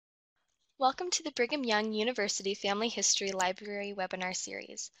Welcome to the Brigham Young University Family History Library webinar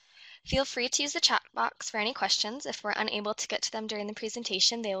series. Feel free to use the chat box for any questions. If we're unable to get to them during the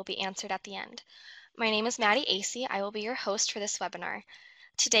presentation, they will be answered at the end. My name is Maddie Acey. I will be your host for this webinar.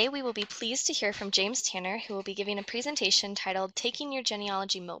 Today we will be pleased to hear from James Tanner, who will be giving a presentation titled Taking Your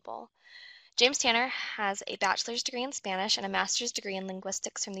Genealogy Mobile. James Tanner has a bachelor's degree in Spanish and a master's degree in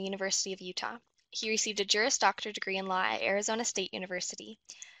linguistics from the University of Utah. He received a Juris Doctor degree in law at Arizona State University.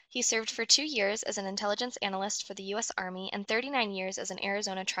 He served for 2 years as an intelligence analyst for the U.S. Army and 39 years as an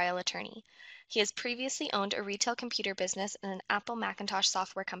Arizona trial attorney. He has previously owned a retail computer business and an Apple Macintosh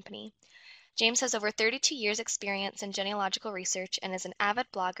software company. James has over 32 years experience in genealogical research and is an avid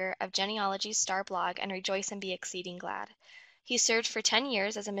blogger of Genealogy's Star blog and Rejoice and Be Exceeding Glad. He served for 10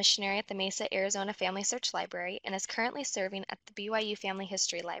 years as a missionary at the Mesa, Arizona Family Search Library and is currently serving at the BYU Family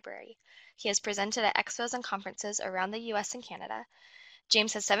History Library. He has presented at expos and conferences around the U.S. and Canada.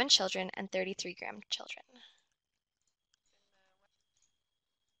 James has 7 children and 33 grandchildren.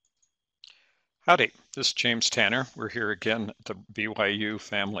 Howdy, this is James Tanner. We're here again at the BYU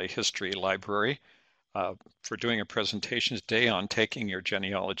Family History Library for doing a presentation today on taking your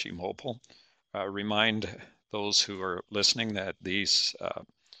genealogy mobile. Remind those who are listening that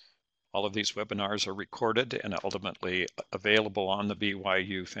all of these webinars are recorded and ultimately available on the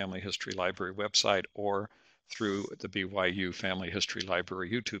BYU Family History Library website or through the BYU Family History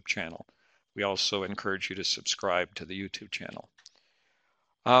Library YouTube channel. We also encourage you to subscribe to the YouTube channel.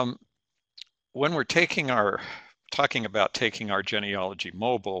 When we're talking about taking our genealogy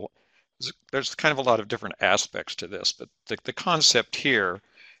mobile, there's kind of a lot of different aspects to this, but the concept here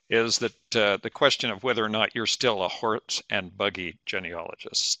is that the question of whether or not you're still a horse and buggy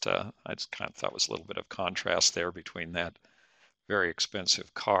genealogist. I just kind of thought was a little bit of contrast there between that very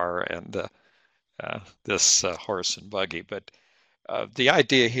expensive car and this horse and buggy. But the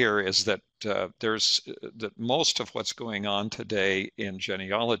idea here is that that most of what's going on today in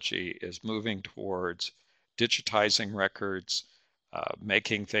genealogy is moving towards digitizing records,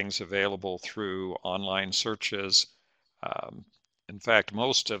 making things available through online searches. In fact,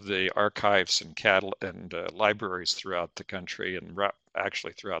 most of the archives and libraries throughout the country and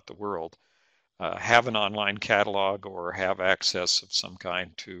actually throughout the world have an online catalog or have access of some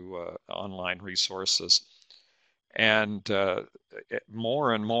kind to online resources. And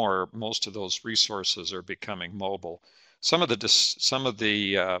more and more, most of those resources are becoming mobile. Some of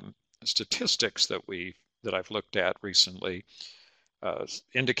the statistics that I've looked at recently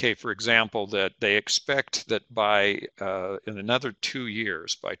indicate, for example, that they expect that in another 2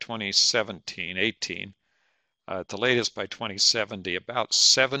 years, by 2017, 18, at the latest by 2070, about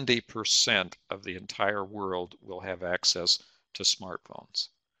 70% of the entire world will have access to smartphones.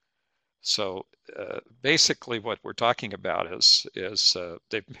 So basically what we're talking about is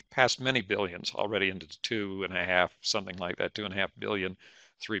they've passed many billions already into 2.5, something like that, 2.5 billion,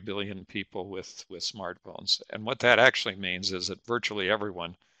 3 billion people with smartphones. And what that actually means is that virtually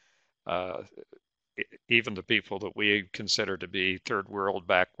everyone, even the people that we consider to be third world,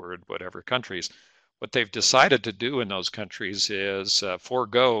 backward, whatever countries, what they've decided to do in those countries is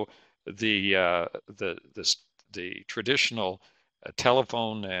forego the traditional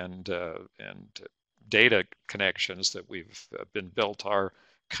telephone and data connections that we've been built our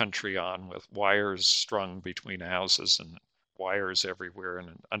country on, with wires strung between houses and wires everywhere and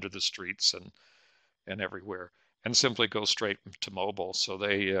under the streets and everywhere, and simply go straight to mobile. So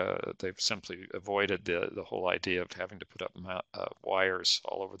they've simply avoided the whole idea of having to put up wires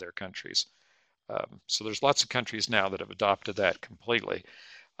all over their countries. So there's lots of countries now that have adopted that completely.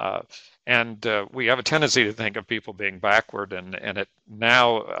 And we have a tendency to think of people being backward, and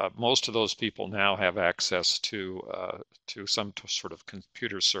most of those people now have access to some sort of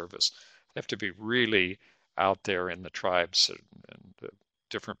computer service. They have to be really out there in the tribes and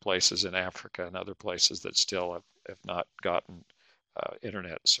different places in Africa and other places that still have not gotten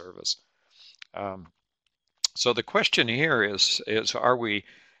internet service. So the question here is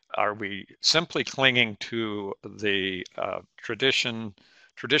are we simply clinging to the traditional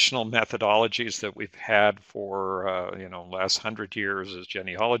methodologies that we've had for last 100 years as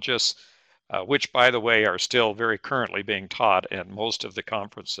genealogists, which, by the way, are still very currently being taught in most of the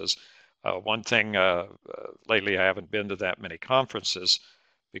conferences. One thing, lately I haven't been to that many conferences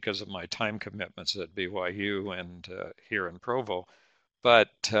because of my time commitments at BYU and here in Provo.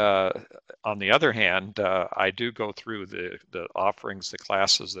 But on the other hand, I do go through the offerings, the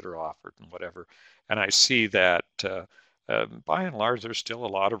classes that are offered and whatever, and I see that by and large, there's still a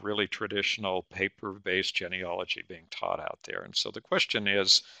lot of really traditional paper-based genealogy being taught out there. And so the question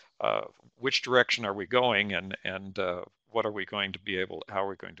is, which direction are we going, and what are we going to be able, how are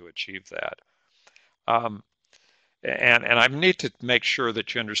we going to achieve that? Um, and I need to make sure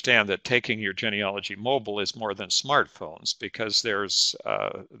that you understand that taking your genealogy mobile is more than smartphones, because there's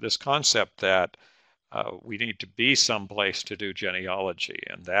this concept that we need to be someplace to do genealogy,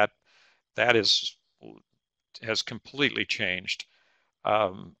 and that is has completely changed.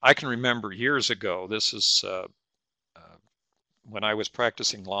 I can remember years ago, this is uh, when I was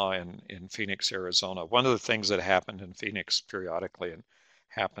practicing law in Phoenix, Arizona. One of the things that happened in Phoenix periodically and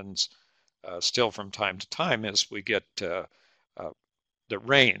happens still from time to time is we get uh, the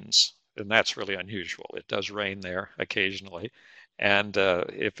rains, and that's really unusual. It does rain there occasionally, and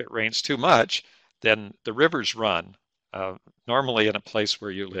if it rains too much, then the rivers run. Uh, Normally, in a place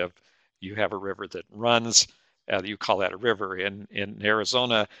where you live, you have a river that runs. You call that a river. In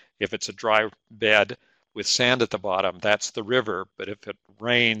Arizona, if it's a dry bed with sand at the bottom, that's the river. But if it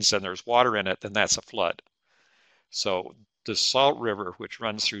rains and there's water in it, then that's a flood. So the Salt River, which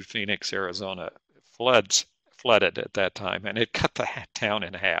runs through Phoenix, Arizona, flooded at that time, and it cut the town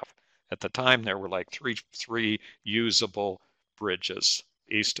in half. At the time, there were like three usable bridges,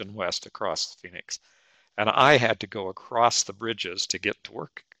 east and west, across Phoenix, and I had to go across the bridges to get to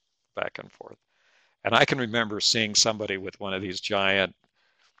work back and forth. And I can remember seeing somebody with one of these giant,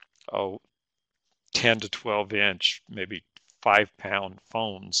 oh, 10 to 12 inch, maybe 5 pound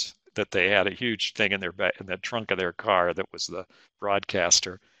phones that they had a huge thing in their back, in the trunk of their car that was the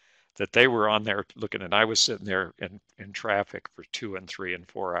broadcaster, that they were on there looking, and I was sitting there in traffic for 2 and 3 and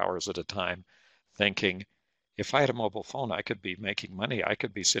 4 hours at a time thinking, if I had a mobile phone, I could be making money. I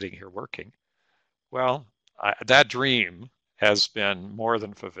could be sitting here working. Well, that dream has been more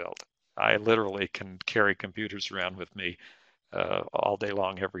than fulfilled. I literally can carry computers around with me all day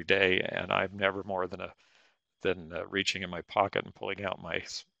long, every day, and I'm never more than reaching in my pocket and pulling out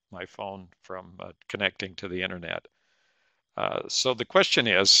my phone from connecting to the internet. So the question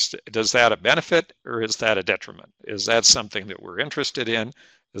is, does that a benefit or is that a detriment? Is that something that we're interested in?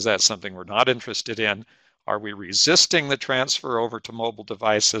 Is that something we're not interested in? Are we resisting the transfer over to mobile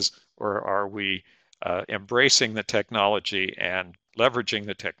devices, or are we embracing the technology and leveraging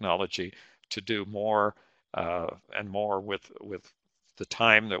the technology to do more and more with the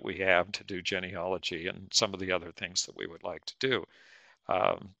time that we have to do genealogy and some of the other things that we would like to do?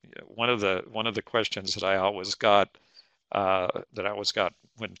 One of the questions that I always got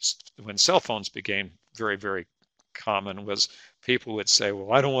when cell phones became very, very common was people would say,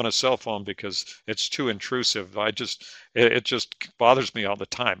 "Well, I don't want a cell phone because it's too intrusive. It just bothers me all the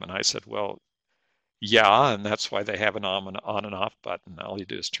time." And I said, "Well, yeah, and that's why they have an on and off button. All you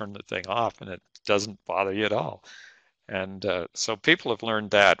do is turn the thing off, and it doesn't bother you at all." And so people have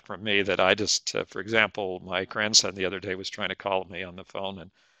learned that from me, that I just, for example, my grandson the other day was trying to call me on the phone,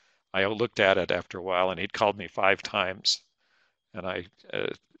 and I looked at it after a while, and he'd called me 5 times. And I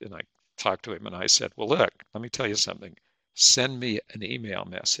talked to him and I said, "Well, look, let me tell you something. Send me an email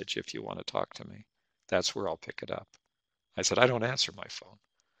message if you want to talk to me. That's where I'll pick it up." I said, "I don't answer my phone."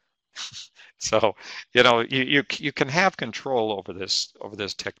 So, you can have control over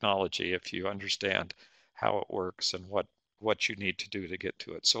this technology if you understand how it works and what you need to do to get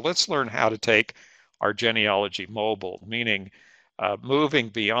to it. So let's learn how to take our genealogy mobile, meaning moving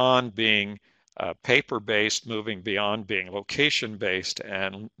beyond being paper-based, moving beyond being location-based,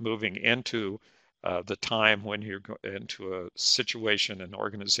 and moving into the time when you're into a situation, an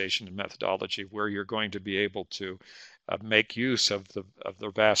organization, and methodology where you're going to be able to make use of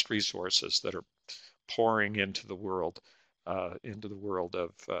the vast resources that are pouring into the world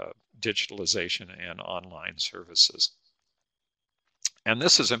of digitalization and online services. And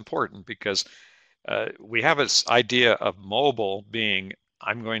this is important because we have this idea of mobile being,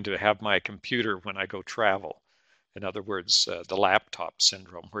 I'm going to have my computer when I go travel. In other words, the laptop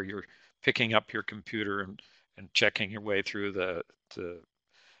syndrome, where you're picking up your computer and checking your way through the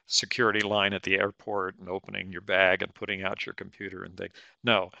security line at the airport and opening your bag and putting out your computer and things.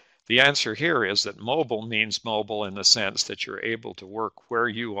 No, the answer here is that mobile means mobile in the sense that you're able to work where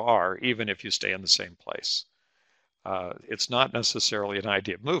you are, even if you stay in the same place. It's not necessarily an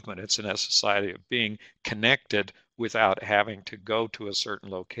idea of movement, it's a necessity of being connected without having to go to a certain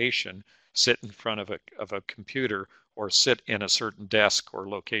location, sit in front of a computer, or sit in a certain desk or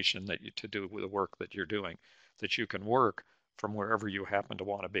location to do with the work that you're doing, that you can work from wherever you happen to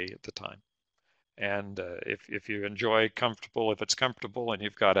want to be at the time. And if you enjoy comfortable, if it's comfortable and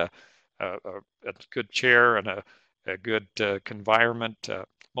you've got a, a good chair and a good environment,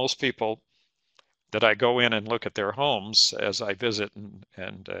 most people that I go in and look at their homes as I visit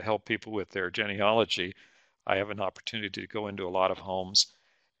and help people with their genealogy, I have an opportunity to go into a lot of homes.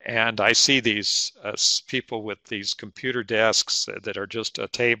 And I see these people with these computer desks that are just a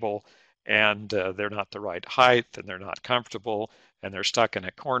table, and they're not the right height, and they're not comfortable, and they're stuck in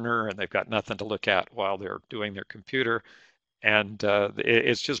a corner, and they've got nothing to look at while they're doing their computer, and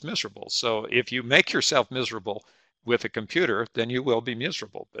it's just miserable. So if you make yourself miserable with a computer, then you will be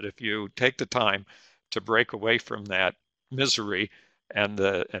miserable. But if you take the time to break away from that misery and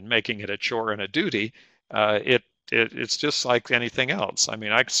making it a chore and a duty, it's just like anything else. I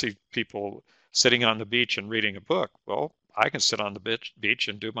mean, I can see people sitting on the beach and reading a book. Well, I can sit on the beach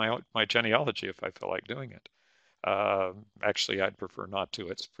and do my genealogy if I feel like doing it. Actually, I'd prefer not to.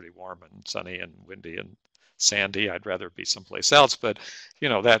 It's pretty warm and sunny and windy and sandy. I'd rather be someplace else, but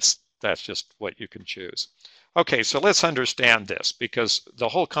that's just what you can choose. Okay, so let's understand this, because the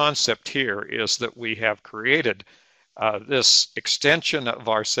whole concept here is that we have created this extension of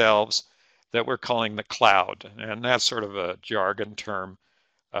ourselves that we're calling the cloud, and that's sort of a jargon term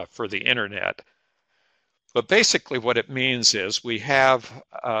for the internet. But basically what it means is we've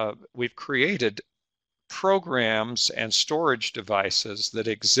created programs and storage devices that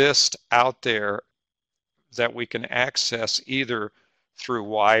exist out there that we can access either through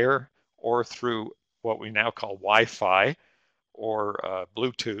wire or through what we now call Wi-Fi or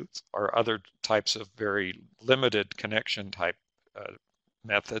Bluetooth or other types of very limited connection type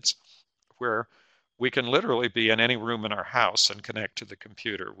methods, where we can literally be in any room in our house and connect to the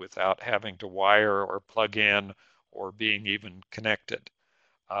computer without having to wire or plug in or being even connected.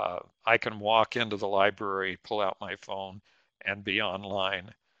 I can walk into the library, pull out my phone, and be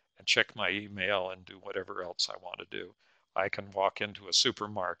online and check my email and do whatever else I want to do. I can walk into a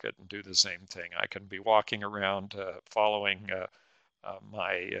supermarket and do the same thing. I can be walking around following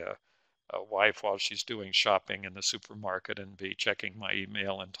my wife while she's doing shopping in the supermarket and be checking my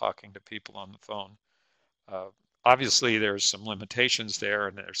email and talking to people on the phone. Uh, Obviously, there's some limitations there,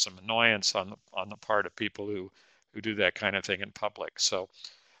 and there's some annoyance on the part of people who do that kind of thing in public. So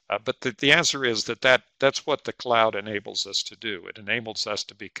but the answer is that's what the cloud enables us to do. It enables us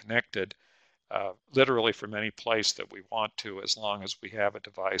to be connected literally from any place that we want to, as long as we have a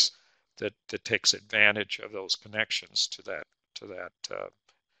device that takes advantage of those connections to that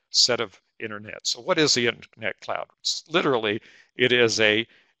set of internet. So what is the internet cloud? Literally, it is a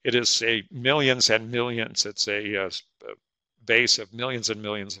millions and millions. It's a base of millions and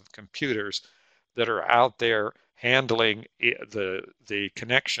millions of computers that are out there handling the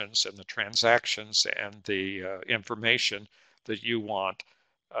connections and the transactions and the information that you want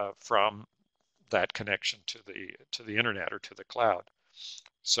from that connection to the internet or to the cloud.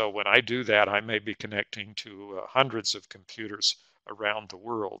 So when I do that, I may be connecting to hundreds of computers around the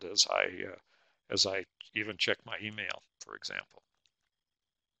world as I even check my email, for example.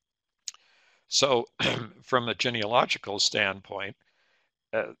 So from a genealogical standpoint,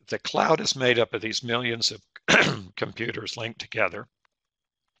 the cloud is made up of these millions of computers linked together,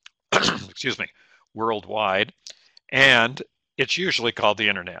 excuse me, worldwide, and it's usually called the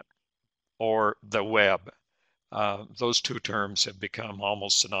internet or the web. Those two terms have become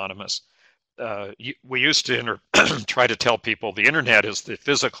almost synonymous. We used to try to tell people the internet is the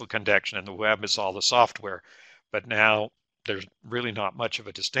physical connection and the web is all the software, but now there's really not much of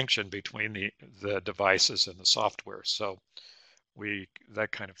a distinction between the devices and the software. So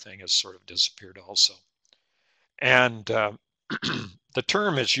that kind of thing has sort of disappeared also. And the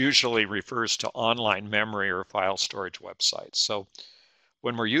term is usually refers to online memory or file storage websites. So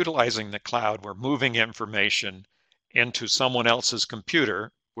when we're utilizing the cloud, we're moving information into someone else's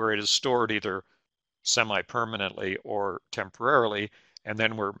computer where it is stored either semi-permanently or temporarily, and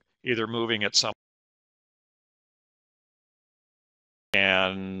then we're either moving it some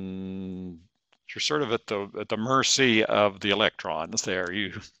and you're sort of at the mercy of the electrons there.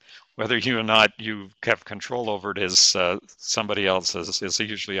 Whether you or not you have control over it is somebody else's. Is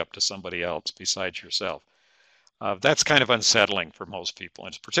usually up to somebody else besides yourself. That's kind of unsettling for most people.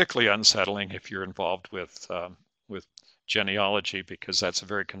 And it's particularly unsettling if you're involved with genealogy, because that's a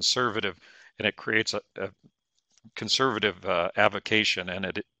very conservative, and it creates a conservative avocation, and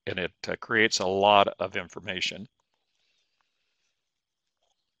it creates a lot of information.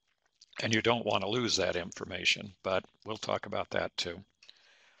 And you don't want to lose that information, but we'll talk about that too.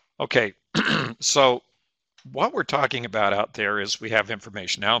 Okay, so what we're talking about out there is we have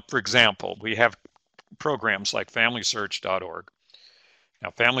information. Now, for example, we have programs like FamilySearch.org. Now,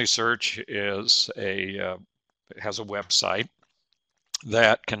 FamilySearch has a website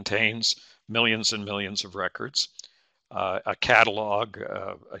that contains millions and millions of records, a catalog,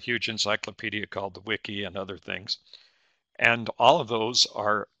 a huge encyclopedia called the Wiki, and other things. And all of those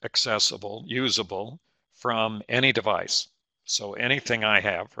are accessible, usable from any device. So anything I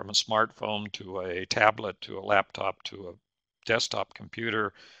have, from a smartphone to a tablet to a laptop to a desktop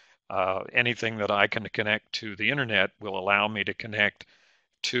computer, anything that I can connect to the internet will allow me to connect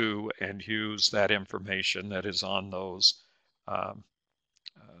to and use that information that is on those um,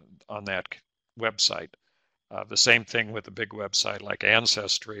 on that website. The same thing with a big website like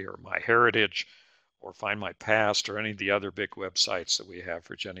Ancestry or MyHeritage or Find My Past or any of the other big websites that we have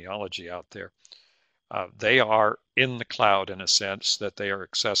for genealogy out there. They are in the cloud in a sense that they are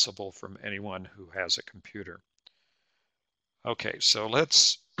accessible from anyone who has a computer. Okay, so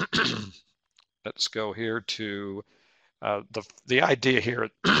let's let's go here to the idea here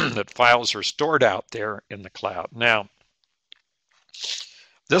that files are stored out there in the cloud. Now,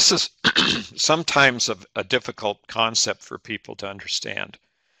 this is sometimes a difficult concept for people to understand.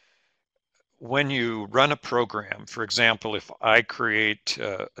 When you run a program, for example, if I create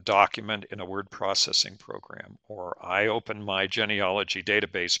a document in a word processing program, or I open my genealogy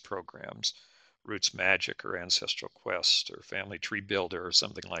database programs, Roots Magic or Ancestral Quest or Family Tree Builder or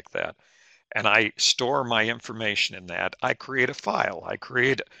something like that, and I store my information in that, I create a file. I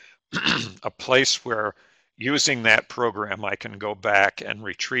create a place where using that program, I can go back and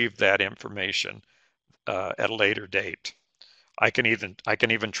retrieve that information at a later date. I can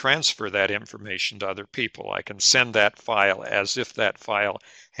even transfer that information to other people. I can send that file as if that file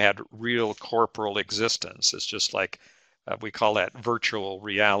had real corporal existence. It's just like we call that virtual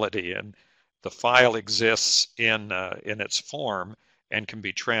reality, and the file exists in its form and can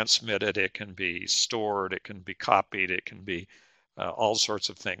be transmitted. It can be stored. It can be copied. It can be all sorts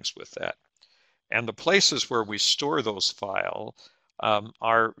of things with that. And the places where we store those files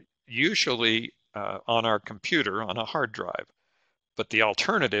are usually on our computer on a hard drive. But the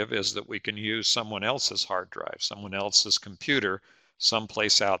alternative is that we can use someone else's hard drive, someone else's computer,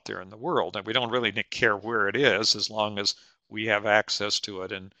 someplace out there in the world. And we don't really care where it is as long as we have access to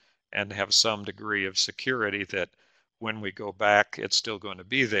it and have some degree of security that when we go back, it's still going to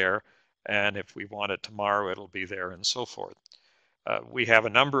be there. And if we want it tomorrow, it'll be there and so forth. We have a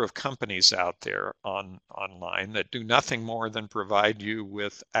number of companies out there online that do nothing more than provide you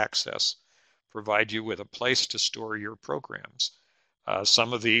with access, provide you with a place to store your programs.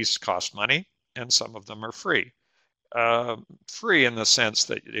 Some of these cost money and some of them are free. Free in the sense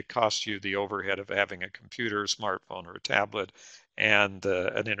that it costs you the overhead of having a computer, smartphone, or a tablet and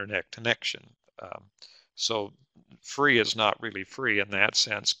an internet connection. So free is not really free in that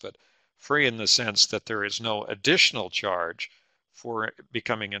sense, but free in the sense that there is no additional charge for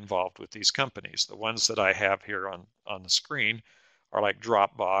becoming involved with these companies. The ones that I have here on the screen are like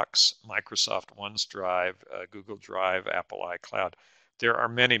Dropbox, Microsoft OneDrive, Google Drive, Apple iCloud. There are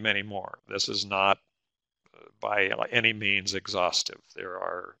many, many more. This is not by any means exhaustive. There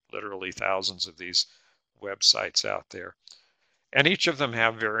are literally thousands of these websites out there. And each of them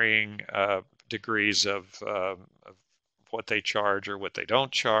have varying degrees of what they charge or what they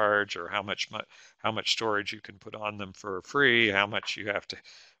don't charge, or how much storage you can put on them for free, how much you have to,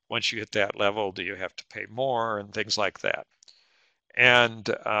 once you hit that level, do you have to pay more, and things like that. And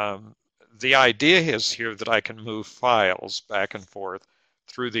the idea is here that I can move files back and forth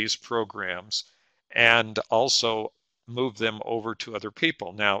through these programs and also move them over to other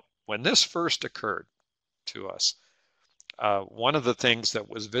people. Now, when this first occurred to us, one of the things that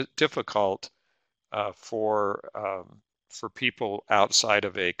was difficult for people outside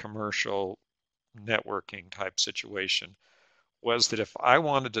of a commercial networking type situation was that if I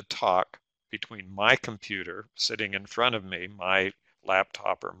wanted to talk between my computer sitting in front of me, my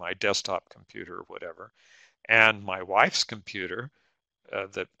laptop or my desktop computer or whatever, and my wife's computer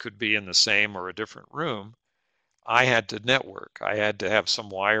that could be in the same or a different room, I had to network. I had to have some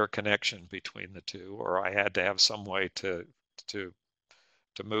wire connection between the two, or I had to have some way to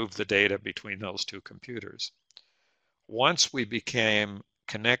move the data between those two computers. Once we became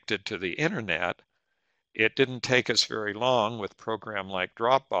connected to the internet, it didn't take us very long with a program like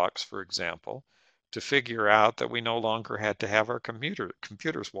Dropbox, for example, to figure out that we no longer had to have our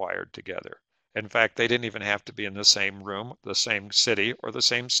computers wired together. In fact, they didn't even have to be in the same room, the same city, or the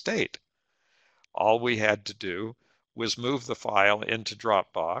same state. All we had to do was move the file into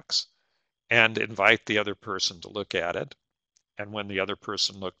Dropbox and invite the other person to look at it. And when the other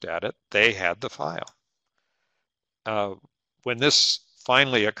person looked at it, they had the file. When this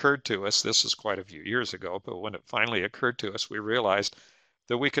finally occurred to us, this is quite a few years ago, but when it finally occurred to us, we realized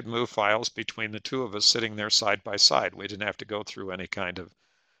that we could move files between the two of us sitting there side by side. We didn't have to go through any kind of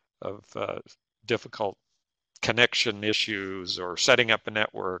difficult connection issues or setting up a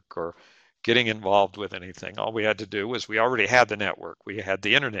network or getting involved with anything. All we had to do was we already had the network. We had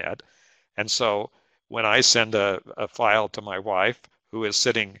the internet. And so when I send a file to my wife, who is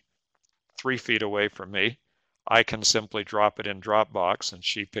sitting 3 feet away from me, I can simply drop it in Dropbox and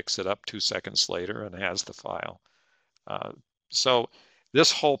she picks it up 2 seconds later and has the file. Uh, so this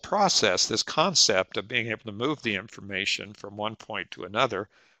whole process, this concept of being able to move the information from one point to another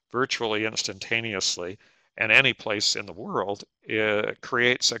virtually instantaneously and any place in the world,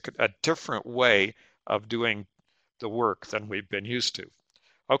 creates a different way of doing the work than we've been used to.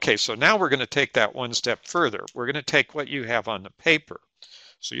 Okay, so now we're going to take that one step further. We're going to take what you have on the paper.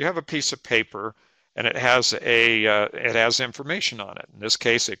 So you have a piece of paper and it has information on it. In this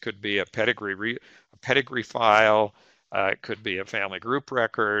case, it could be a pedigree file. It could be a family group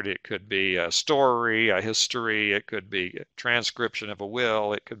record. It could be a story, a history. It could be a transcription of a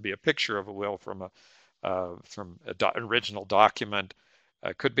will. It could be a picture of a will from an original document.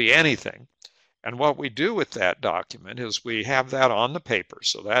 It could be anything. And what we do with that document is we have that on the paper.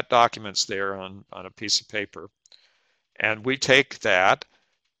 So that document's there on a piece of paper. And we take that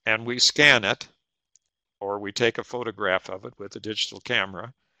and we scan it, or we take a photograph of it with a digital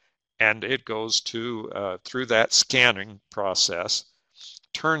camera, and it goes through that scanning process,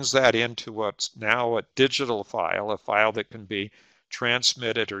 turns that into what's now a digital file, a file that can be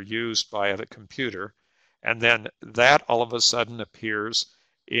transmitted or used by the computer, and then that all of a sudden appears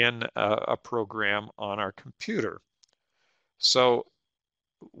in a program on our computer. So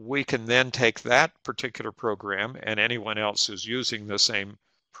we can then take that particular program and anyone else who's using the same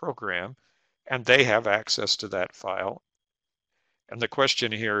program, and they have access to that file. And the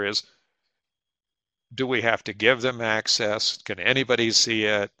question here is, do we have to give them access? Can anybody see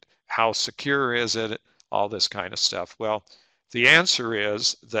it? How secure is it? All this kind of stuff. Well, the answer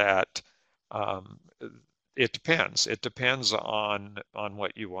is that it depends. It depends on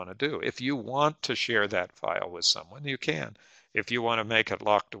what you want to do. If you want to share that file with someone, you can. If you want to make it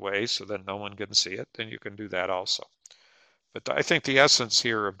locked away so that no one can see it, then you can do that also. But I think the essence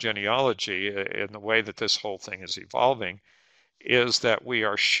here of genealogy, in the way that this whole thing is evolving, is that we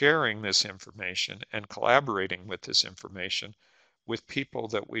are sharing this information and collaborating with this information with people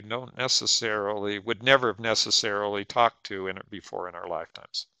that we don't necessarily, would never have necessarily talked to before in our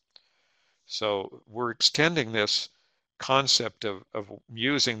lifetimes. So we're extending this concept of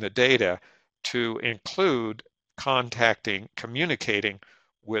using the data to include communicating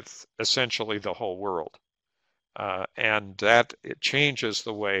with essentially the whole world. And that it changes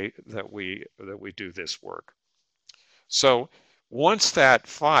the way that we do this work. So once that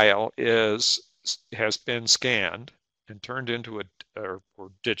file has been scanned and turned into or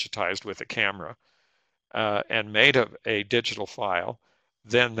digitized with a camera and made a digital file,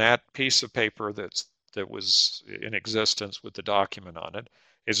 then that piece of paper that was in existence with the document on it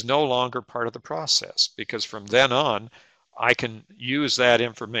is no longer part of the process, because from then on I can use that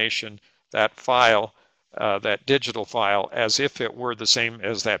information, that file, that digital file, as if it were the same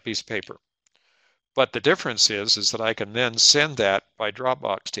as that piece of paper. But the difference is that I can then send that by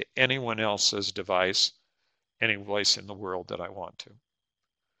Dropbox to anyone else's device, any place in the world that I want to.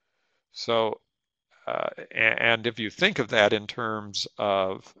 So, and if you think of that in terms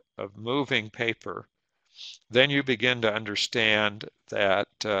of moving paper, then you begin to understand that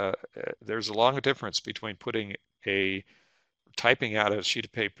there's a long difference between typing out a sheet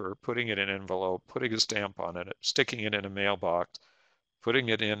of paper, putting it in an envelope, putting a stamp on it, sticking it in a mailbox, putting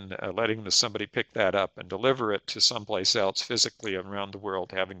it in, letting somebody pick that up and deliver it to someplace else physically around the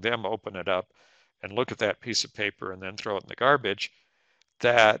world, having them open it up and look at that piece of paper and then throw it in the garbage,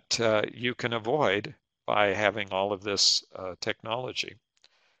 that you can avoid by having all of this technology.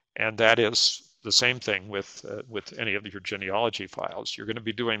 And that is the same thing with any of your genealogy files. You're going to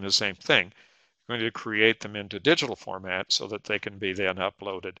be doing the same thing. You're going to create them into digital format so that they can be then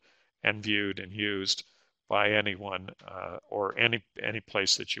uploaded and viewed and used by anyone or any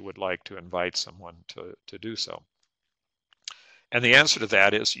place that you would like to invite someone to do so. And the answer to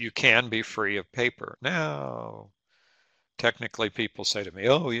that is you can be free of paper. Now, technically people say to me,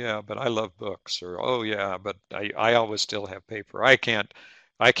 oh yeah, but I love books, or oh yeah, but I always still have paper. I can't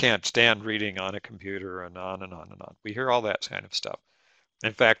stand reading on a computer, and on and on and on. We hear all that kind of stuff.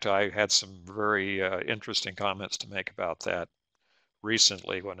 In fact, I had some very interesting comments to make about that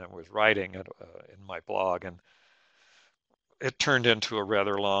recently when I was writing it in my blog, and it turned into a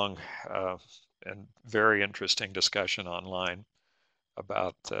rather long and very interesting discussion online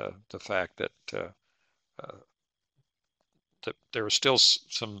about the fact that there is still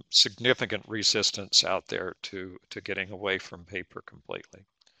some significant resistance out there to getting away from paper completely.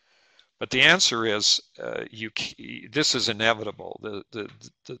 But the answer is this is inevitable.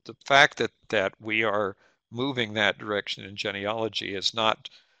 The fact that we are moving that direction in genealogy is not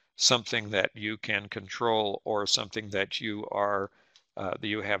something that you can control or something that you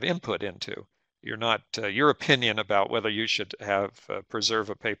have input into. You're not your opinion about whether you should have preserve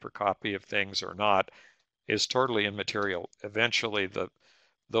a paper copy of things or not is totally immaterial. Eventually,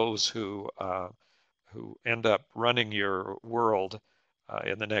 those who end up running your world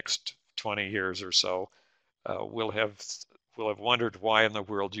in the next 20 years or so will have wondered why in the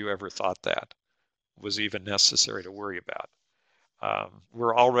world you ever thought that was even necessary to worry about.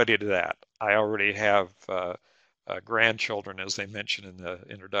 We're already to that. I already have grandchildren, as they mentioned in the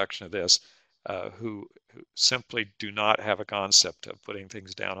introduction of this, who simply do not have a concept of putting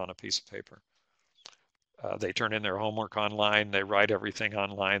things down on a piece of paper. They turn in their homework online, they write everything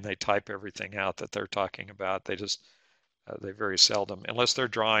online, they type everything out that they're talking about. They very seldom, unless they're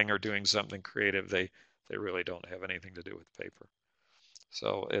drawing or doing something creative, they really don't have anything to do with paper.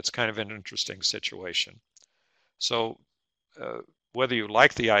 So it's kind of an interesting situation. So uh, whether you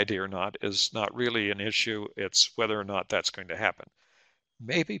like the idea or not is not really an issue. It's whether or not that's going to happen.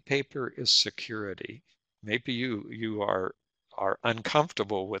 Maybe paper is security. Maybe you are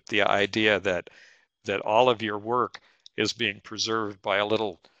uncomfortable with the idea that all of your work is being preserved by a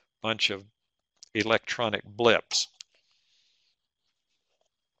little bunch of electronic blips.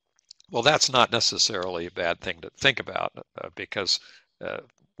 Well, that's not necessarily a bad thing to think about because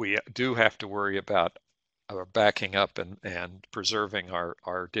we do have to worry about backing up and preserving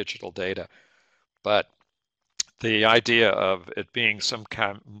our digital data. But the idea of it being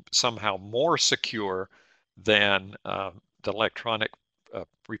somehow more secure than the electronic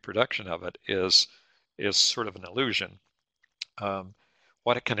reproduction of it is sort of an illusion. Um,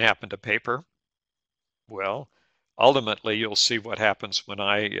 what can happen to paper? Well, ultimately, you'll see what happens when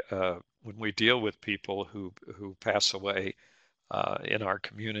we deal with people who pass away in our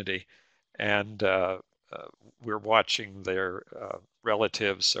community, and uh, we're watching their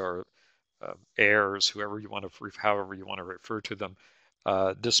relatives or heirs, however you want to refer to them,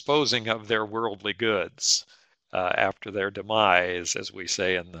 disposing of their worldly goods after their demise, as we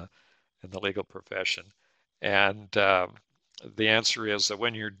say in the legal profession. And the answer is that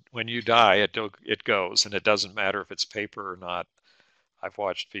when you die, it goes, and it doesn't matter if it's paper or not. I've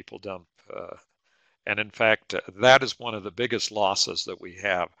watched people dump, and in fact, that is one of the biggest losses that we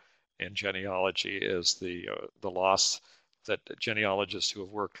have in genealogy is the loss that genealogists who have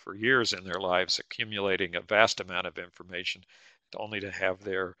worked for years in their lives accumulating a vast amount of information only to have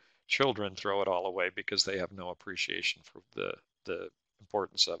their children throw it all away because they have no appreciation for the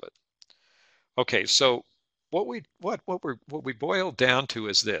importance of it. Okay, so what we boil down to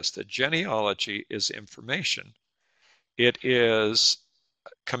is this, that genealogy is information. It is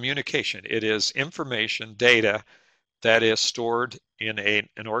communication. It is information, data that is stored in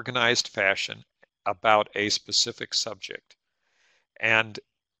an organized fashion about a specific subject. And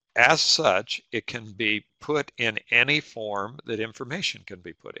as such, it can be put in any form that information can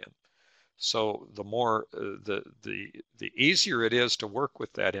be put in. So the more the easier it is to work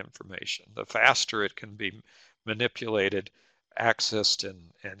with that information, the faster it can be manipulated, accessed,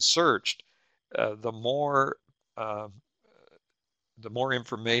 and searched, the more uh, the more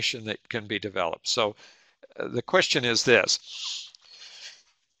information that can be developed. So the question is this: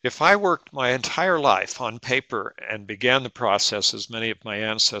 if I worked my entire life on paper and began the process, as many of my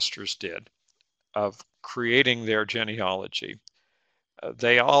ancestors did, of creating their genealogy,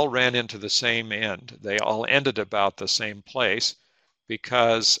 they all ran into the same end. They all ended about the same place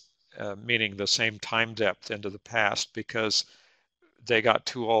because, meaning the same time depth into the past, because they got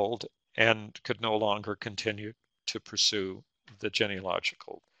too old and could no longer continue to pursue the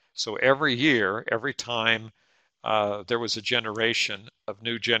genealogical. So every year, every time there was a generation of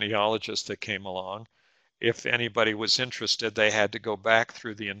new genealogists that came along, if anybody was interested, they had to go back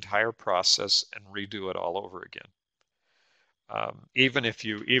through the entire process and redo it all over again. Even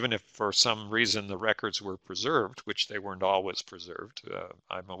if for some reason the records were preserved, which they weren't always preserved,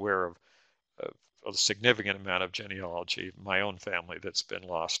 I'm aware of a significant amount of genealogy, my own family, that's been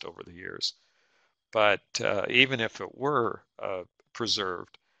lost over the years. But even if it were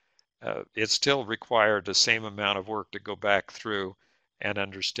preserved, it still required the same amount of work to go back through and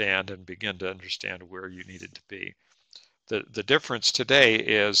understand and begin to understand where you needed to be. The difference today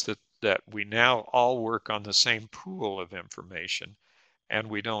is that we now all work on the same pool of information and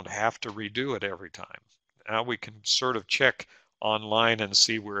we don't have to redo it every time. Now we can sort of check online and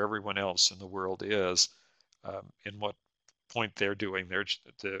see where everyone else in the world is, in what point they're doing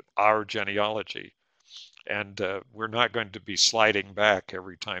our genealogy. And we're not going to be sliding back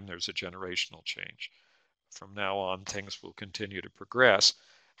every time there's a generational change. From now on, things will continue to progress.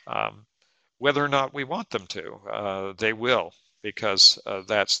 Whether or not we want them to, they will. because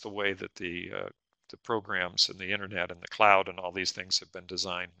that's the way that the programs and the internet and the cloud and all these things have been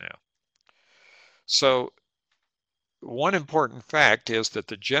designed now. So one important fact is that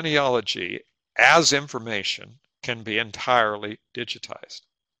the genealogy as information can be entirely digitized.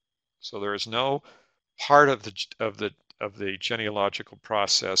 So there is no part of the genealogical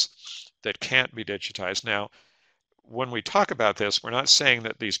process that can't be digitized. Now, when we talk about this, we're not saying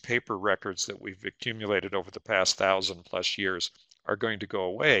that these paper records that we've accumulated over the past 1,000+ years are going to go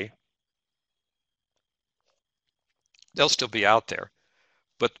away. They'll still be out there,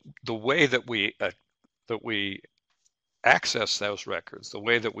 but the way that we access those records, the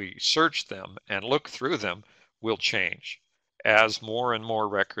way that we search them and look through them will change as more and more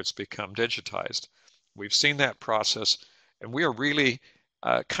records become digitized. We've seen that process, and we are really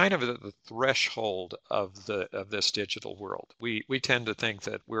kind of at the threshold of this digital world. We tend to think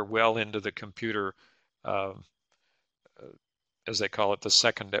that we're well into the computer, uh, as they call it, the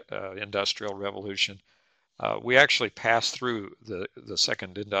second industrial revolution. We actually passed through the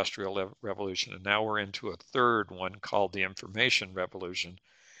second industrial revolution, and now we're into a third one called the information revolution.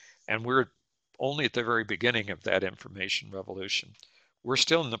 And we're only at the very beginning of that information revolution. We're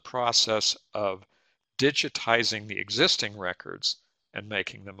still in the process of digitizing the existing records and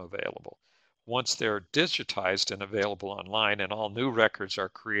making them available. Once they're digitized and available online, and all new records are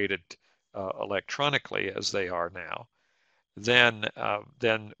created electronically as they are now,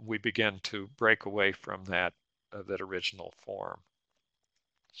 then we begin to break away from that original form.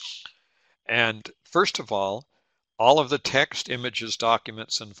 And first of all of the text, images,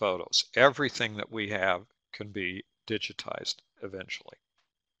 documents, and photos, everything that we have can be digitized eventually.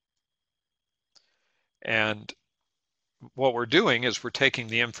 And what we're doing is we're taking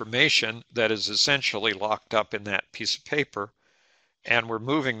the information that is essentially locked up in that piece of paper, and we're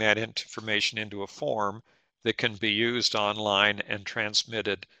moving that information into a form that can be used online and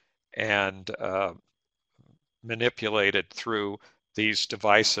transmitted and manipulated through these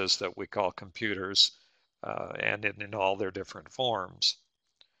devices that we call computers, and in all their different forms.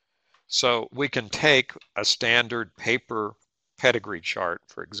 So we can take a standard paper pedigree chart,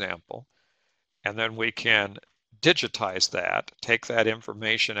 for example, and then we can digitize that, take that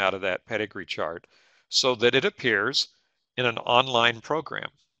information out of that pedigree chart so that it appears in an online program.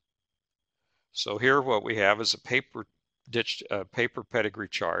 So here what we have is a paper pedigree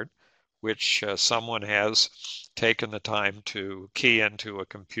chart, which someone has taken the time to key into a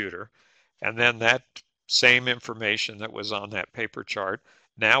computer. And then that same information that was on that paper chart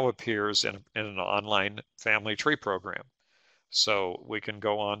now appears in an online family tree program. So we can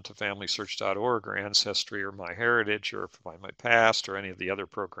go on to FamilySearch.org or Ancestry or MyHeritage or Find My Past or any of the other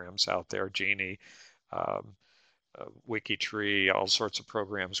programs out there, Genie, WikiTree, all sorts of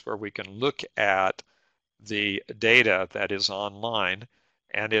programs where we can look at the data that is online,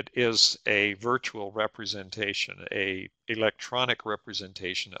 and it is a virtual representation, a electronic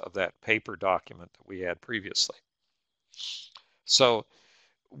representation of that paper document that we had previously. So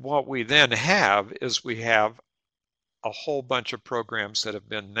what we then have is we have a whole bunch of programs that have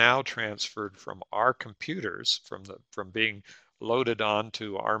been now transferred from our computers, from being loaded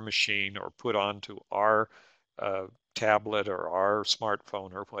onto our machine or put onto our tablet or our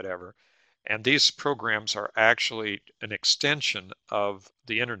smartphone or whatever. And these programs are actually an extension of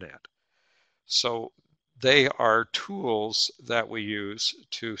the internet. So they are tools that we use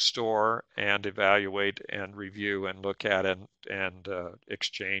to store and evaluate and review and look at and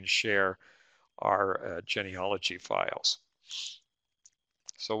exchange, share our genealogy files.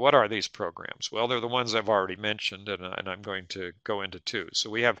 So what are these programs? Well, they're the ones I've already mentioned, and I'm going to go into two. So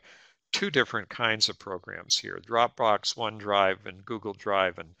we have two different kinds of programs here. Dropbox, OneDrive, and Google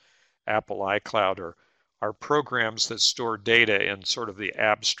Drive, and Apple iCloud are programs that store data in sort of the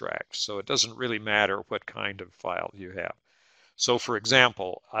abstract. So it doesn't really matter what kind of file you have. So for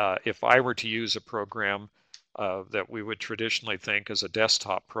example, if I were to use a program that we would traditionally think as a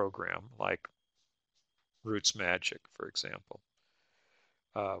desktop program, like Roots Magic, for example,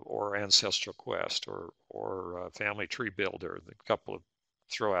 or Ancestral Quest, or Family Tree Builder.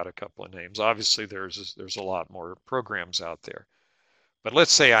 Throw out a couple of names. Obviously, there's a lot more programs out there. But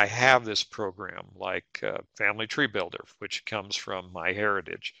let's say I have this program like Family Tree Builder, which comes from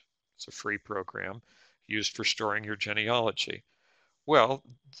MyHeritage. It's a free program used for storing your genealogy. Well,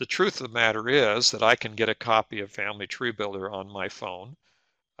 the truth of the matter is that I can get a copy of Family Tree Builder on my phone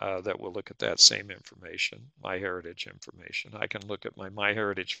that will look at that same information, MyHeritage information. I can look at my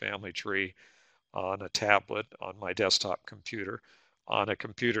MyHeritage family tree on a tablet, on my desktop computer, on a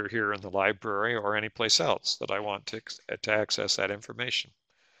computer here in the library, or any place else that I want to access that information.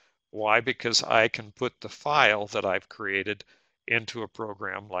 Why? Because I can put the file that I've created into a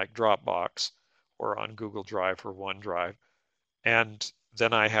program like Dropbox or on Google Drive or OneDrive, and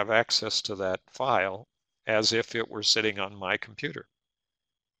then I have access to that file as if it were sitting on my computer.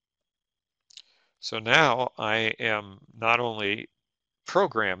 So now I am not only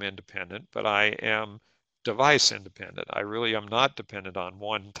program independent, but I am device independent. I really am not dependent on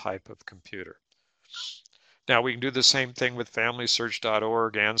one type of computer. Now we can do the same thing with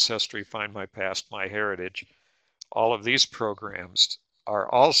FamilySearch.org, Ancestry, Find My Past, MyHeritage. All of these programs are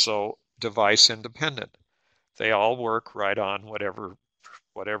also device independent. They all work right on whatever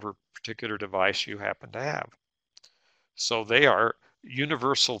particular device you happen to have. So they are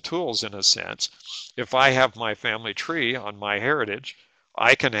universal tools in a sense. If I have my family tree on MyHeritage,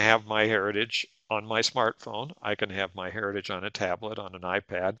 I can have MyHeritage on my smartphone. I can have MyHeritage on a tablet, on an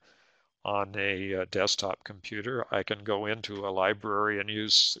iPad, on a desktop computer. I can go into a library and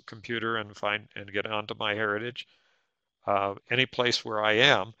use the computer and find and get onto MyHeritage. Any place where I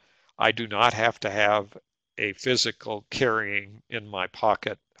am, I do not have to have a physical carrying in my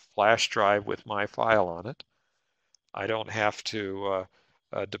pocket flash drive with my file on it. I don't have to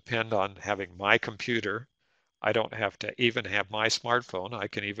depend on having my computer. I don't have to even have my smartphone. I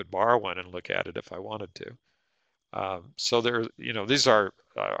can even borrow one and look at it if I wanted to. So there, these are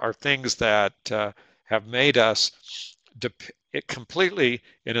things that have made us completely,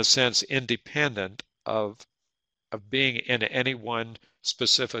 in a sense, independent of being in any one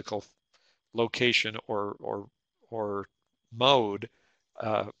specific location or mode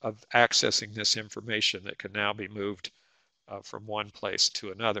of accessing this information that can now be moved from one place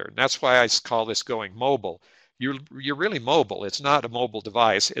to another. And that's why I call this going mobile. You're really mobile. It's not a mobile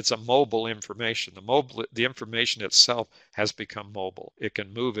device. It's a mobile information. The information itself has become mobile. It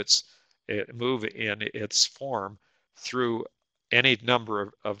can move in its form through any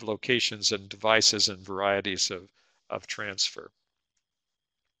number of locations and devices and varieties of transfer.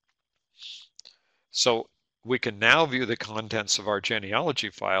 So we can now view the contents of our genealogy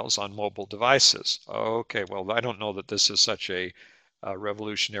files on mobile devices. Okay, well, I don't know that this is such a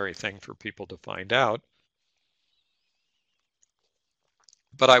revolutionary thing for people to find out,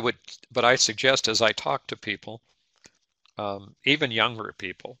 but I suggest as I talk to people, even younger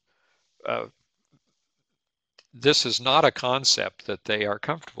people, uh, this is not a concept that they are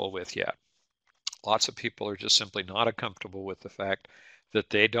comfortable with yet. Lots of people are just simply not comfortable with the fact that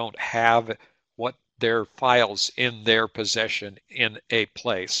they don't have what their files in their possession in a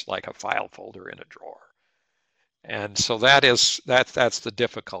place like a file folder in a drawer. And so that's the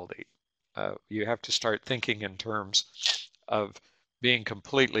difficulty. You have to start thinking in terms of being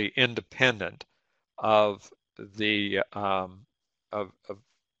completely independent of of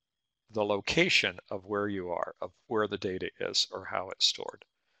the location of where you are, of where the data is, or how it's stored.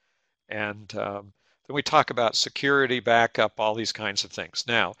 And then we talk about security, backup, all these kinds of things.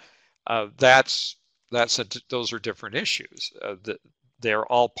 Now, those are different issues. They're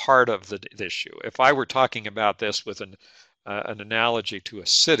all part of the issue. If I were talking about this with an analogy to a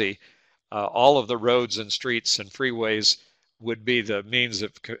city, all of the roads and streets and freeways would be the means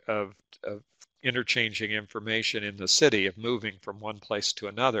of interchanging information in the city, of moving from one place to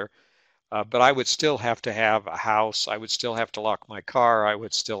another. But I would still have to have a house. I would still have to lock my car. I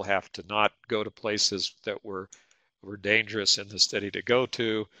would still have to not go to places that were dangerous in the city to go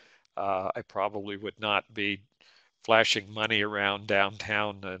to. I probably would not be flashing money around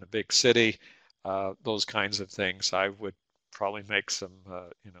downtown in a big city. Those kinds of things. I would probably make some,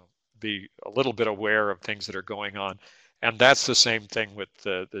 be a little bit aware of things that are going on. And that's the same thing with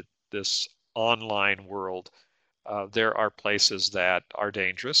this online world. There are places that are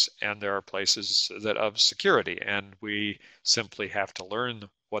dangerous and there are places that of security, and we simply have to learn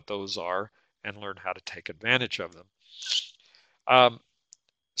what those are and learn how to take advantage of them.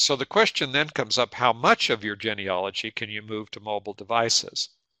 So the question then comes up, how much of your genealogy can you move to mobile devices?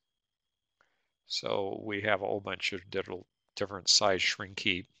 So we have a whole bunch of different size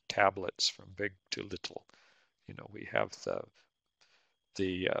shrinky tablets from big to little. We have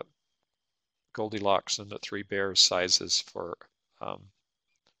the Goldilocks and the Three Bears sizes for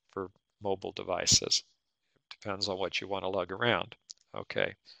mobile devices. Depends on what you want to lug around.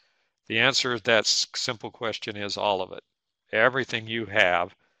 Okay. The answer to that simple question is all of it. Everything you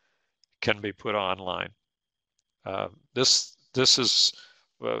have can be put online. This is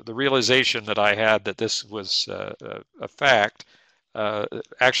the realization that I had that this was a fact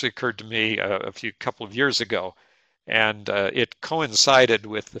actually occurred to me a couple of years ago. And it coincided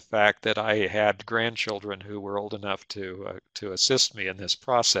with the fact that I had grandchildren who were old enough to assist me in this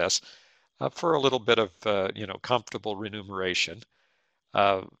process for a little bit of comfortable remuneration.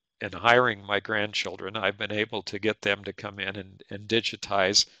 in hiring my grandchildren, I've been able to get them to come in and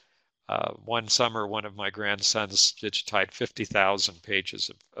digitize. One summer, one of my grandsons digitized 50,000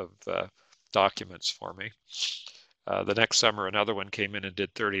 pages of documents for me. The next summer, another one came in and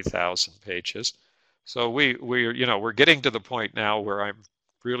did 30,000 pages. So we're getting to the point now where I'm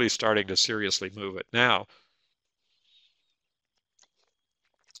really starting to seriously move it. Now,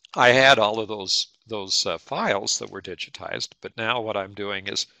 I had all of those files that were digitized, but now what I'm doing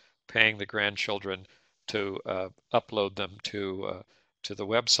is paying the grandchildren to upload them to the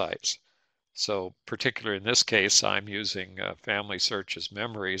websites. So particularly in this case, I'm using Family Search's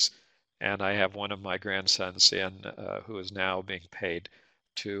memories, and I have one of my grandsons in who is now being paid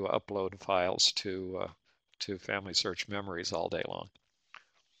to upload files to Family Search memories all day long.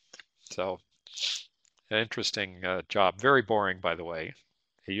 So an interesting job. Very boring, by the way.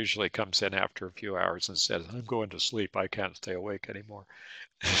 He usually comes in after a few hours and says, "I'm going to sleep. I can't stay awake anymore."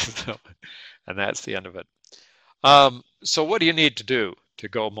 So, and that's the end of it. So what do you need to do to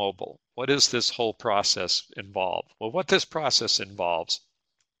go mobile? What does this whole process involve? Well, what this process involves,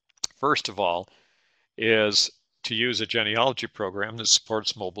 first of all, is to use a genealogy program that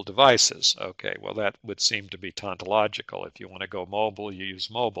supports mobile devices. Okay, well, that would seem to be tautological. If you want to go mobile, you use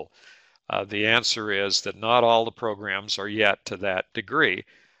mobile. The answer is that not all the programs are yet to that degree.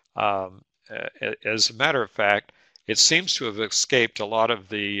 Um, as a matter of fact, it seems to have escaped a lot of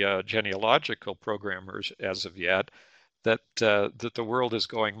the genealogical programmers as of yet that the world is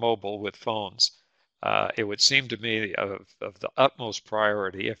going mobile with phones. It would seem to me of the utmost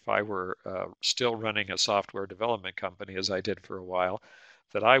priority if I were still running a software development company, as I did for a while,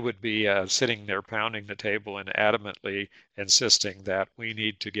 that I would be sitting there pounding the table and adamantly insisting that we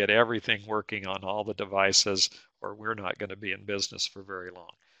need to get everything working on all the devices or we're not going to be in business for very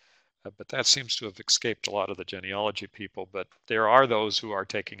long. But that seems to have escaped a lot of the genealogy people. But there are those who are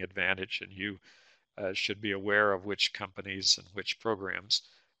taking advantage, and you should be aware of which companies and which programs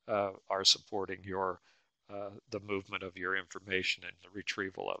are supporting the movement of your information and the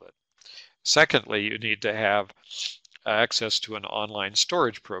retrieval of it. Secondly, you need to have access to an online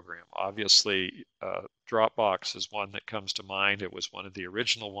storage program. Obviously, Dropbox is one that comes to mind. It was one of the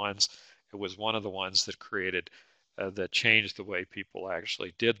original ones. It was one of the ones that that changed the way people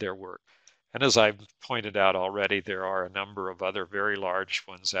actually did their work. And as I've pointed out already, there are a number of other very large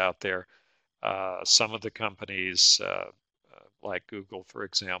ones out there. Some of the companies, like Google, for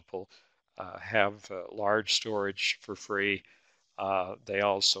example, have large storage for free. They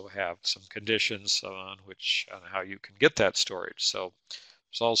also have some conditions on how you can get that storage. So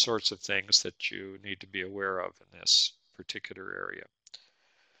there's all sorts of things that you need to be aware of in this particular area.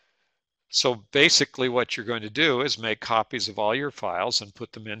 So basically what you're going to do is make copies of all your files and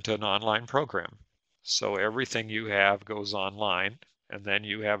put them into an online program. So everything you have goes online, and then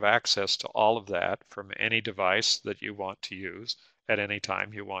you have access to all of that from any device that you want to use at any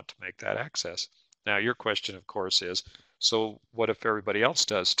time you want to make that access. Now your question, of course, is, so what if everybody else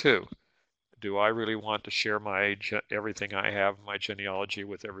does too? Do I really want to share everything I have, my genealogy,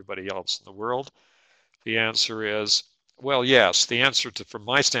 with everybody else in the world? The answer is, well, yes. The answer from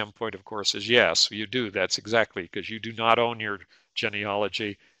my standpoint, of course, is yes, you do. That's exactly because you do not own your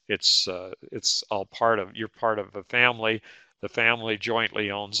genealogy. It's all you're part of a family. The family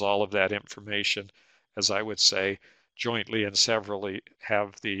jointly owns all of that information, as I would say, jointly and severally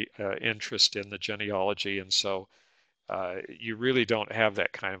have the interest in the genealogy. And so you really don't have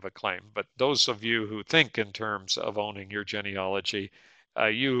that kind of a claim. But those of you who think in terms of owning your genealogy,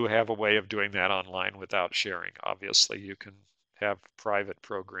 you have a way of doing that online without sharing. Obviously, you can have private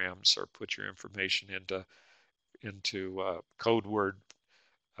programs or put your information into code word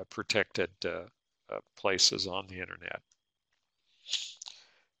protected places on the internet.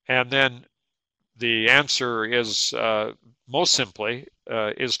 And then the answer is most simply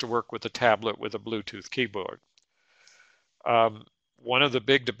is to work with a tablet with a Bluetooth keyboard. One of the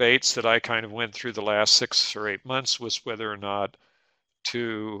big debates that I kind of went through the last 6 or 8 months was whether or not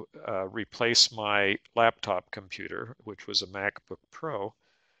to replace my laptop computer, which was a MacBook Pro,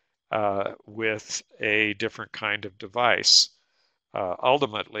 with a different kind of device.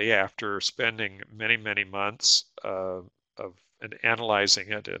 Ultimately, after spending many, many months and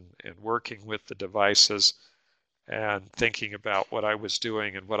analyzing it and working with the devices and thinking about what I was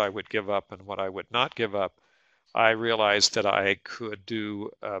doing and what I would give up and what I would not give up, I realized that I could do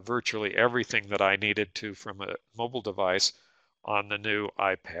virtually everything that I needed to from a mobile device on the new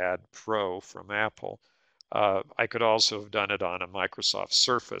iPad Pro from Apple. I could also have done it on a Microsoft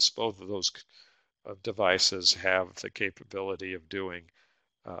Surface. Both of those devices have the capability of doing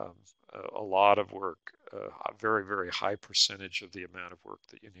um, a lot of work a very, very high percentage of the amount of work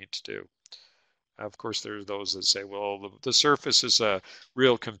that you need to do. Of course, there's those that say, well, the Surface is a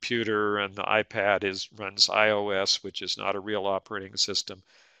real computer and the iPad runs iOS, which is not a real operating system.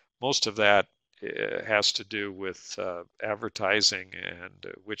 Most of that has to do with advertising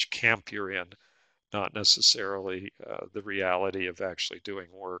and which camp you're in, not necessarily the reality of actually doing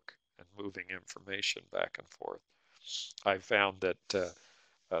work and moving information back and forth. I've found that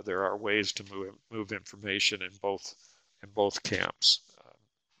there are ways to move information in both camps,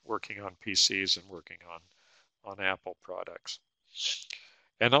 working on PCs and working on Apple products.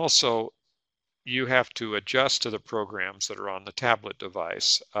 And also, you have to adjust to the programs that are on the tablet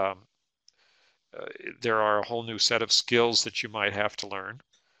device. There are a whole new set of skills that you might have to learn.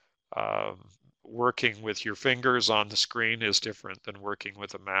 Um, Working with your fingers on the screen is different than working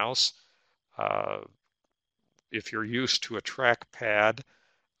with a mouse. Uh, if you're used to a trackpad,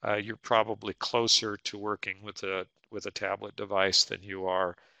 you're probably closer to working with a tablet device than you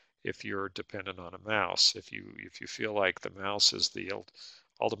are if you're dependent on a mouse. If you feel like the mouse is the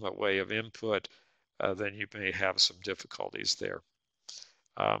ultimate way of input, then you may have some difficulties there.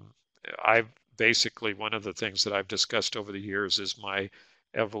 I've basically, one of the things that I've discussed over the years is my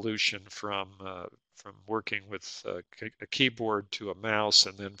evolution from working with a keyboard to a mouse,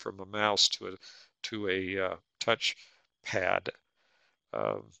 and then from a mouse to a touch pad.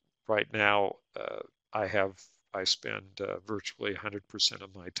 Right now, I spend virtually 100%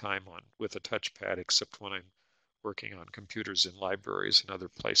 of my time with a touchpad, except when I'm working on computers in libraries and other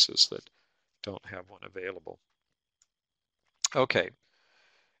places that don't have one available. Okay,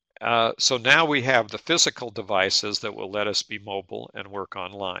 so now we have the physical devices that will let us be mobile and work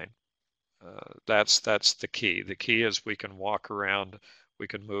online. That's the key. The key is we can walk around, we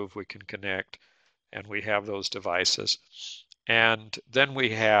can move, we can connect, and we have those devices. And then we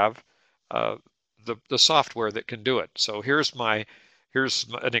have the software that can do it. So here's an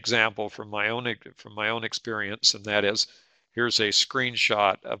example from my own experience, and that is, here's a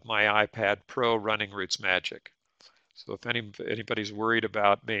screenshot of my iPad Pro running Roots Magic. So if anybody's worried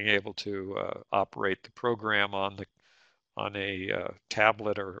about being able to operate the program on a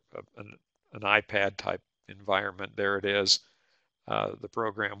tablet or an iPad type environment, there it is. The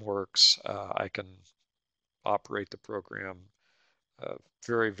program works. I can operate the program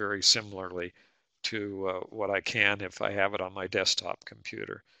very, very similarly to what I can if I have it on my desktop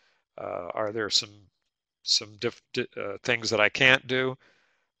computer. Are there some things that I can't do?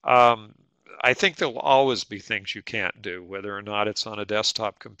 I think there will always be things you can't do, whether or not it's on a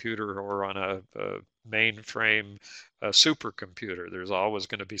desktop computer or on a mainframe supercomputer. There's always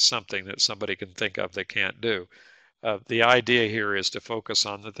going to be something that somebody can think of they can't do. The idea here is to focus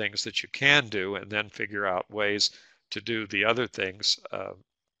on the things that you can do and then figure out ways to do the other things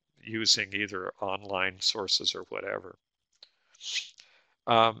using either online sources or whatever.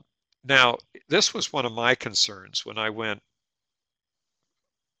 Now, this was one of my concerns when I went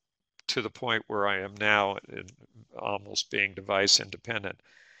to the point where I am now in almost being device independent.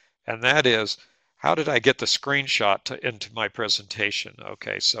 And that is, how did I get the screenshot into my presentation?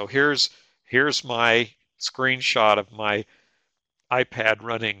 Okay, so here's my screenshot of my iPad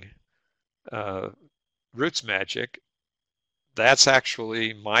running Roots Magic. That's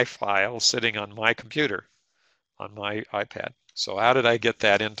actually my file sitting on my computer, on my iPad. So how did I get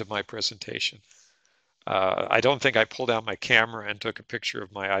that into my presentation? I don't think I pulled out my camera and took a picture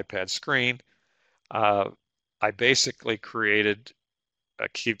of my iPad screen. I basically created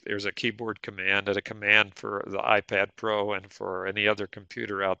there's a keyboard command and a command for the iPad Pro and for any other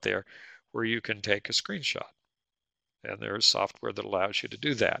computer out there where you can take a screenshot. And there's software that allows you to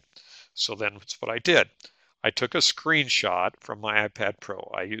do that. So then that's what I did. I took a screenshot from my iPad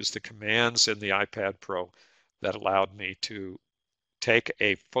Pro. I used the commands in the iPad Pro that allowed me to take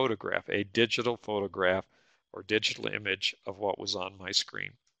a photograph, a digital photograph or digital image of what was on my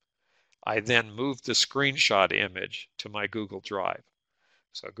screen. I then moved the screenshot image to my Google Drive.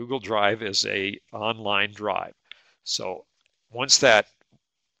 So Google Drive is an online drive. So once that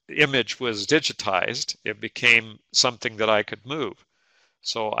image was digitized, it became something that I could move.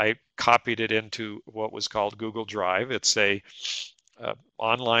 So I copied it into what was called Google Drive. It's a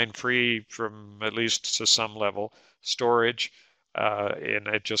online, free from at least to some level storage, and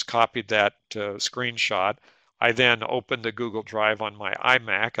I just copied that screenshot. I then opened the Google Drive on my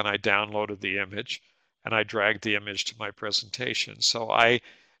iMac and I downloaded the image and I dragged the image to my presentation. So I,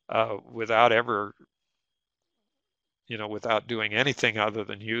 without ever, without doing anything other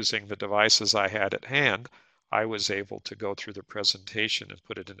than using the devices I had at hand, I was able to go through the presentation and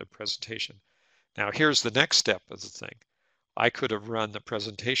put it into presentation. Now here's the next step of the thing. I could have run the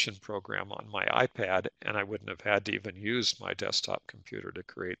presentation program on my iPad and I wouldn't have had to even use my desktop computer to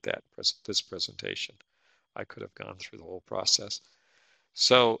create this presentation. I could have gone through the whole process.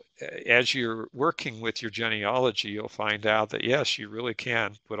 So as you're working with your genealogy, you'll find out that yes, you really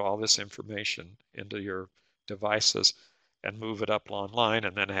can put all this information into your devices and move it up online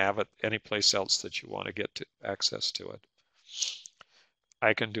and then have it any place else that you want to get to access to it.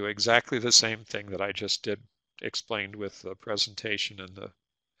 I can do exactly the same thing that I just explained with the presentation and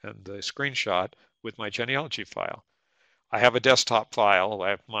the screenshot with my genealogy file. I have a desktop file. I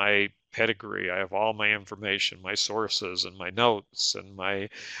have my pedigree. I have all my information, my sources and my notes and my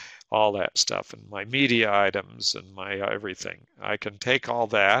all that stuff and my media items and my everything. I can take all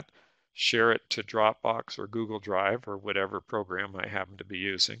that, share it to Dropbox or Google Drive or whatever program I happen to be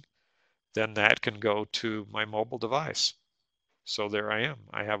using. Then that can go to my mobile device. So there I am.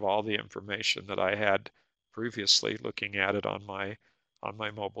 I have all the information that I had previously looking at it on my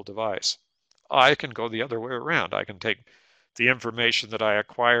mobile device. I can go the other way around. I can take the information that I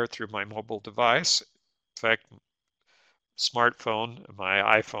acquire through my mobile device. In fact, smartphone,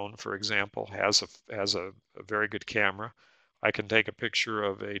 my iPhone, for example, has a very good camera. I can take a picture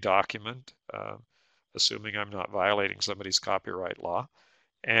of a document, assuming I'm not violating somebody's copyright law,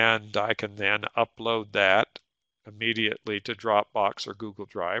 and I can then upload that immediately to Dropbox or Google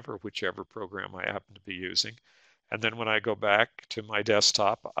Drive or whichever program I happen to be using. And then when I go back to my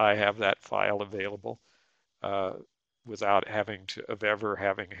desktop, I have that file available uh, without having to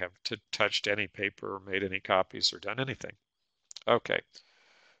have to touched any paper or made any copies or done anything. Okay,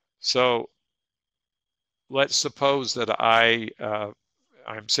 so let's suppose that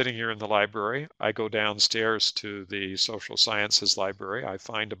I'm sitting here in the library. I go downstairs to the social sciences library. I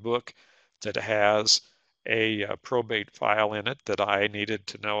find a book that has a probate file in it that I needed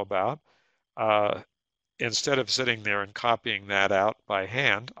to know about. Uh, Instead of sitting there and copying that out by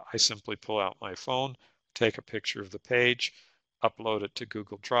hand, I simply pull out my phone, take a picture of the page, upload it to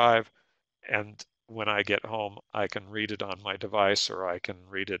Google Drive, and when I get home, I can read it on my device or I can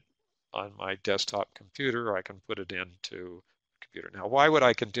read it on my desktop computer, or I can put it into a computer. Now, why would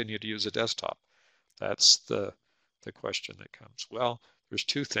I continue to use a desktop? That's the question that comes. Well, there's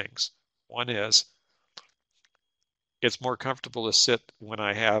two things. One is it's more comfortable to sit when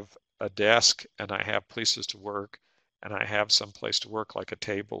I have a desk and I have places to work and I have some place to work like a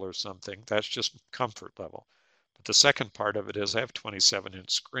table or something. That's just comfort level. But the second part of it is I have 27-inch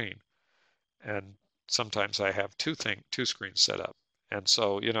screen and sometimes I have two screens set up. And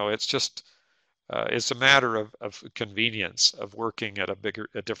so, it's just it's a matter of convenience of working at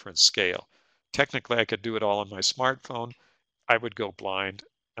a different scale. Technically, I could do it all on my smartphone. I would go blind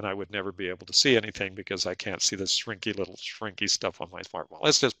and I would never be able to see anything because I can't see the shrinky stuff on my smartphone.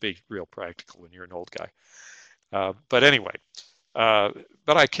 Let's just be real practical when you're an old guy. But anyway, uh,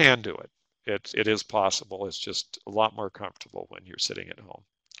 but I can do it. It is possible. It's just a lot more comfortable when you're sitting at home.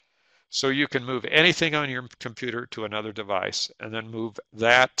 So you can move anything on your computer to another device and then move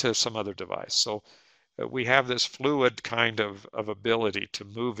that to some other device. So we have this fluid kind of ability to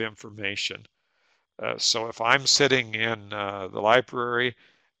move information. So if I'm sitting in the library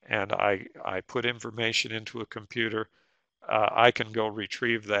and I put information into a computer, I can go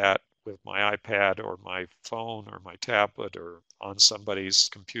retrieve that with my iPad or my phone or my tablet or on somebody's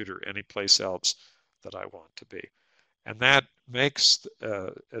computer anyplace else that I want to be. And that makes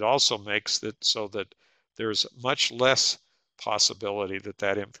it also makes it so that there's much less possibility that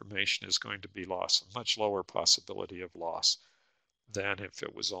that information is going to be lost, a much lower possibility of loss than if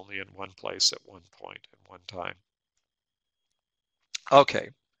it was only in one place at one point at one time.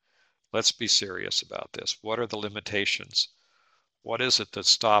 Okay, let's be serious about this. What are the limitations? What is it that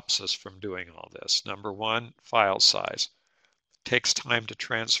stops us from doing all this? Number one, file size. It takes time to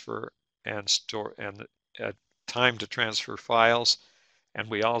transfer and store and time to transfer files, and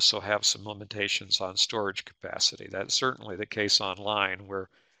we also have some limitations on storage capacity. That's certainly the case online where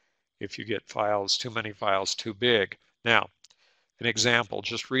if you get too many files too big. Now, an example,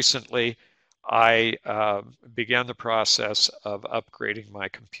 just recently I began the process of upgrading my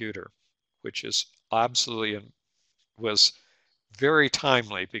computer, which is absolutely was very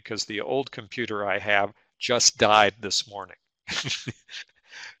timely because the old computer I have just died this morning.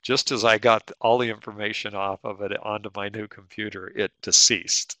 Just as I got all the information off of it onto my new computer, it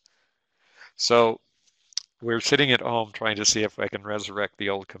deceased. So we're sitting at home trying to see if I can resurrect the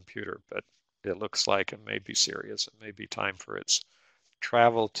old computer, but it looks like it may be serious. It may be time for its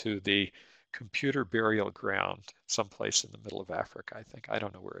travel to the computer burial ground someplace in the middle of Africa, I think. I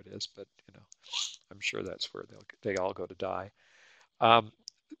don't know where it is, but I'm sure that's where they all go to die.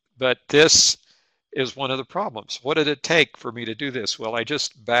 But this is one of the problems. What did it take for me to do this? Well, I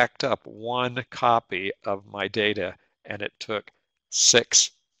just backed up one copy of my data, and it took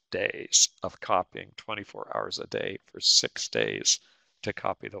 6 days of copying, 24 hours a day for 6 days to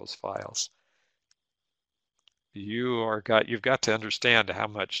copy those files. You've got to understand how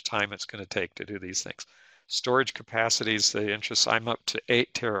much time it's going to take to do these things. Storage capacities, the interest, I'm up to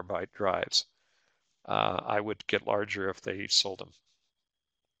 8 terabyte drives. I would get larger if they sold them.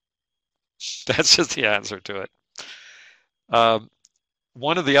 That's just the answer to it. Um,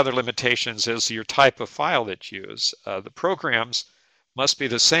 One of the other limitations is your type of file that you use. The programs must be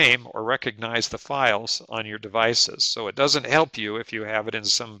the same or recognize the files on your devices. So it doesn't help you if you have it in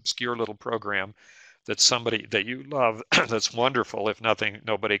some obscure little program that somebody that you love that's wonderful if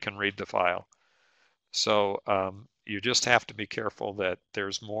nobody can read the file. So you just have to be careful that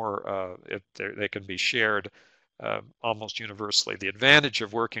there's more, if they can be shared almost universally. The advantage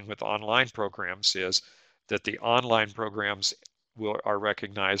of working with online programs is that the online programs are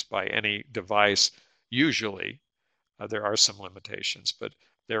recognized by any device usually. There are some limitations, but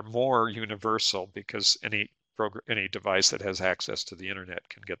they're more universal because any device that has access to the internet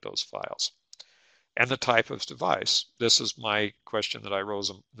can get those files. And the type of device. This is my question that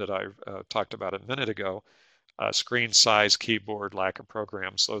I talked about a minute ago. Screen size, keyboard, lack of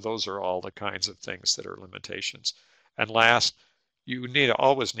programs. So those are all the kinds of things that are limitations. And last, you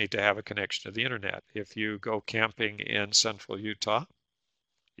always need to have a connection to the internet. If you go camping in central Utah,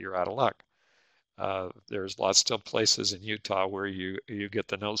 you're out of luck. There's still places in Utah where you get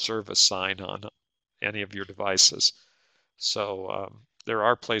the no service sign on any of your devices. So there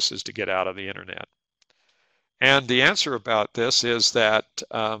are places to get out of the internet. And the answer about this is that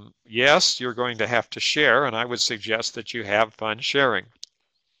yes, you're going to have to share, and I would suggest that you have fun sharing,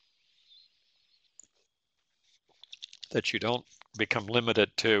 that you don't become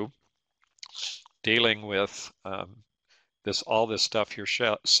limited to dealing with all this stuff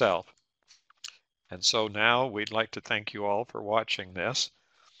yourself. And so now we'd like to thank you all for watching this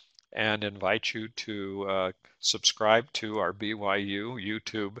and invite you to subscribe to our BYU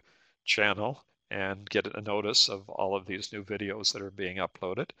YouTube channel and get a notice of all of these new videos that are being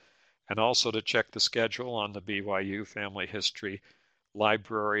uploaded, and also to check the schedule on the BYU Family History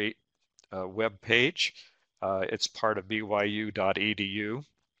Library web page. It's part of byu.edu,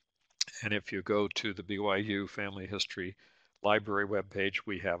 and if you go to the BYU Family History Library web page,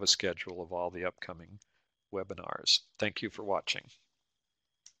 we have a schedule of all the upcoming webinars. Thank you for watching.